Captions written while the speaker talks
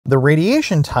The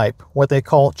radiation type, what they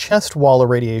call chest wall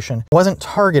irradiation, wasn't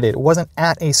targeted. It wasn't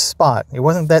at a spot. It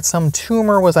wasn't that some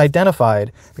tumor was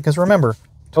identified, because remember,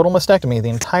 total mastectomy, the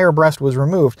entire breast was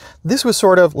removed. This was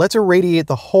sort of, let's irradiate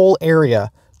the whole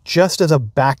area just as a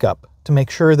backup to make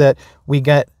sure that we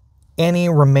get any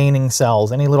remaining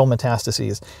cells, any little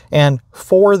metastases. And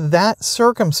for that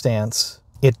circumstance,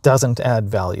 it doesn't add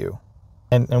value.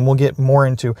 And we'll get more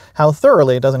into how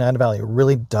thoroughly it doesn't add value. It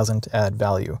really doesn't add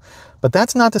value. But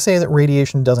that's not to say that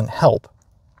radiation doesn't help.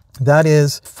 That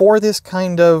is, for this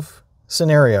kind of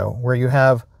scenario where you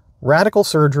have radical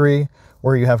surgery,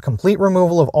 where you have complete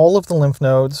removal of all of the lymph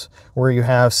nodes, where you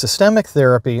have systemic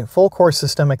therapy, full course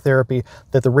systemic therapy,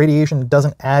 that the radiation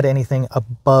doesn't add anything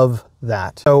above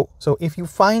that. So if you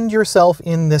find yourself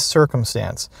in this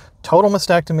circumstance, total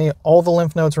mastectomy, all the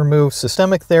lymph nodes removed,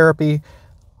 systemic therapy,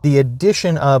 the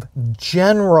addition of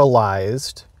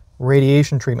generalized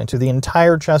radiation treatment to the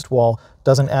entire chest wall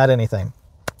doesn't add anything.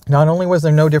 Not only was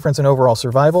there no difference in overall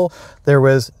survival, there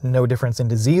was no difference in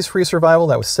disease-free survival.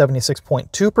 That was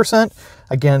 76.2%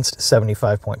 against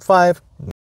 75.5%.